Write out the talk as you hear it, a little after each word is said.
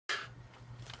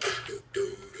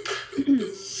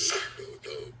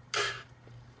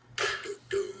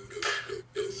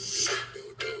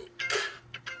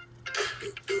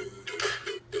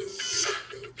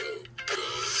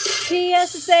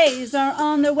essays are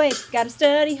on their way. Gotta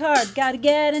study hard, gotta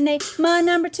get an A. My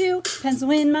number 2, pencil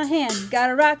in my hand.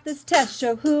 Gotta rock this test,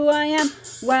 show who I am.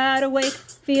 Wide awake,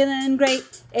 feeling great.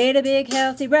 Ate a big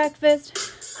healthy breakfast.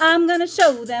 I'm gonna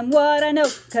show them what I know,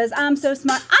 'cause I'm so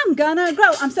smart. I'm gonna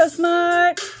grow. I'm so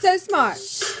smart. So smart.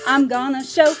 I'm gonna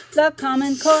show the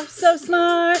Common Core. So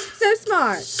smart. So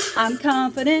smart. I'm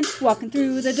confident walking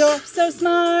through the door. So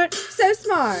smart. So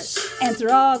smart.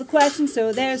 Answer all the questions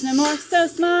so there's no more. So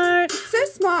smart. So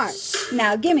smart.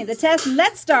 Now give me the test and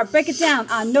let's start. Break it down.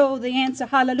 I know the answer.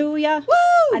 Hallelujah.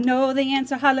 Woo! I know the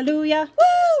answer. Hallelujah.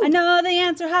 Woo! I know the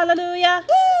answer. Hallelujah.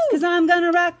 Woo! 'Cause I'm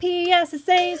gonna rock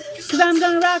PSSAs. 'Cause I'm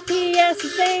gonna rock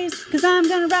PSSAs. 'Cause I'm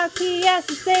gonna rock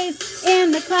PSSAs.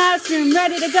 In the classroom,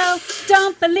 ready to go.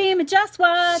 Don't believe me, just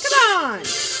watch. Come on.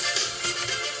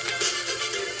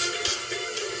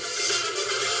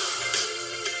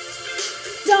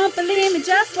 Don't believe me,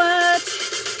 just watch.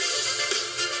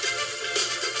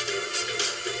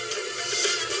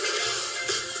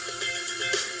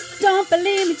 Don't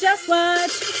believe me, just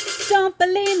watch. Don't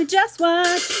believe me, just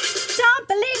watch. Don't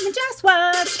believe me, just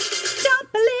watch.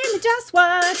 Don't believe me, just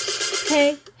watch.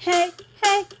 Hey, hey,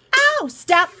 hey, ow,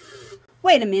 stop.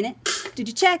 Wait a minute. Did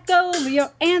you check over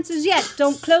your answers yet?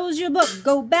 Don't close your book.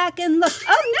 Go back and look.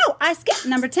 Oh no, I skipped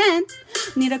number 10.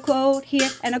 Need a quote here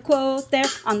and a quote there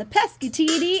on the pesky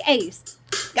TDAs.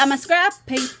 Got my scrap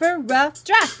paper, rough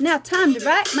draft. Now time to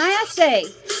write my essay.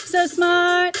 So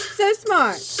smart. So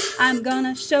smart. I'm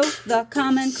gonna show the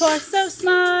Common Core. So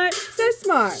smart. So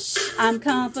smart. I'm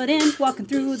confident walking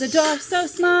through the door. So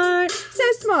smart. So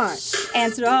smart.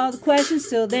 Answer all the questions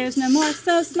till there's no more.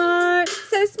 So smart.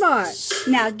 So smart.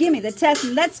 Now give me the test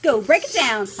and let's go. Break it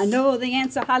down. I know the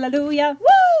answer. Hallelujah.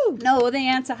 Woo! Know the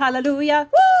answer. Hallelujah.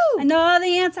 Woo! I know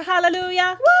the answer.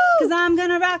 Hallelujah. Woo! 'Cause I'm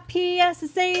gonna rock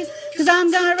PSSAs. 'Cause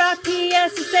I'm gonna rock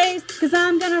PSSAs. 'Cause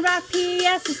I'm gonna rock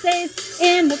PSSAs.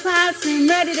 In the classroom,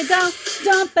 ready to go.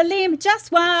 Don't believe me,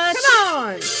 just watch. Come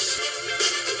on.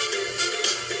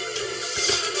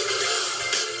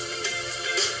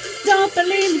 Don't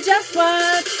believe me, just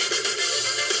watch.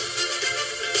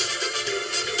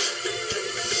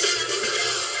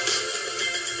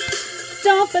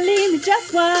 Don't believe me,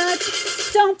 just watch.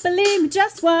 Don't believe me,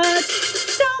 just watch.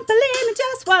 Don't believe me,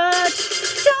 just watch.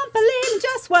 Don't believe me,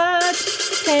 just watch.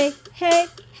 Hey, hey,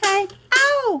 hey,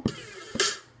 ow!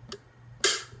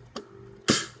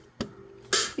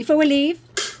 Before we leave,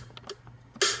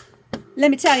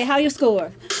 let me tell you how you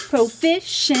score.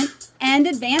 Proficient and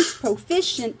advanced,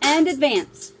 proficient and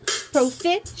advanced.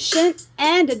 Proficient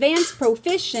and advanced,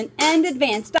 proficient and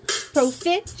advanced.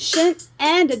 Proficient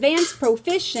and advanced,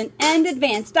 proficient and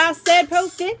advanced. I said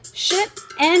proficient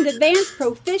and advanced,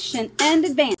 proficient and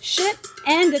advanced. Shit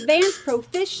and advanced,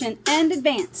 proficient and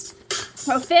advanced.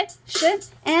 Proficient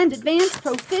and advanced,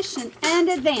 proficient and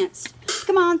advanced.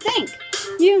 Come on, think.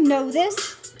 You know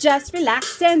this. Just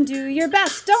relax and do your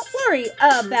best. Don't worry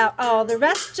about all the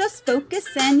rest. Just focus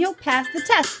and you'll pass the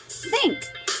test. Think.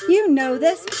 You know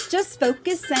this. Just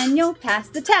focus and you'll pass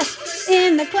the test.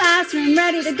 In the classroom,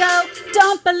 ready to go.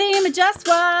 Don't believe me, just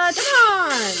watch. Come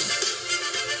on.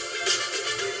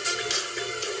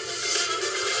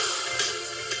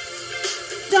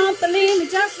 Don't believe me,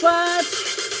 just watch.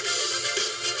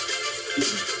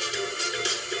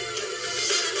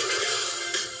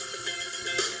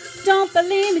 Don't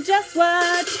believe me, just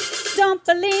watch. Don't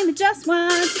believe me, just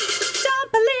watch.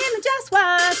 Don't believe me, just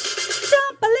watch.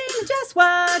 Don't believe me, just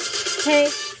watch. Hey,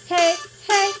 hey,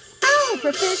 hey, oh,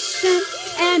 proficient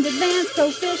and advanced,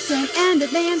 proficient and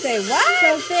advanced. Say what?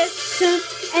 Proficient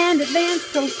and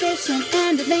advanced, proficient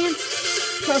and advanced.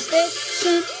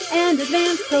 Proficient and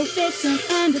advanced, proficient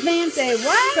and advanced. Say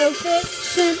what?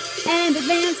 Proficient and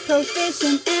advanced,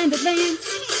 proficient and advanced.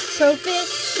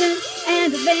 Proficient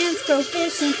and advanced,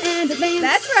 proficient and advanced.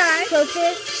 That's right.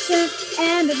 Proficient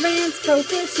and advanced,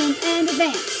 proficient and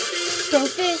advanced.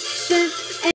 Proficient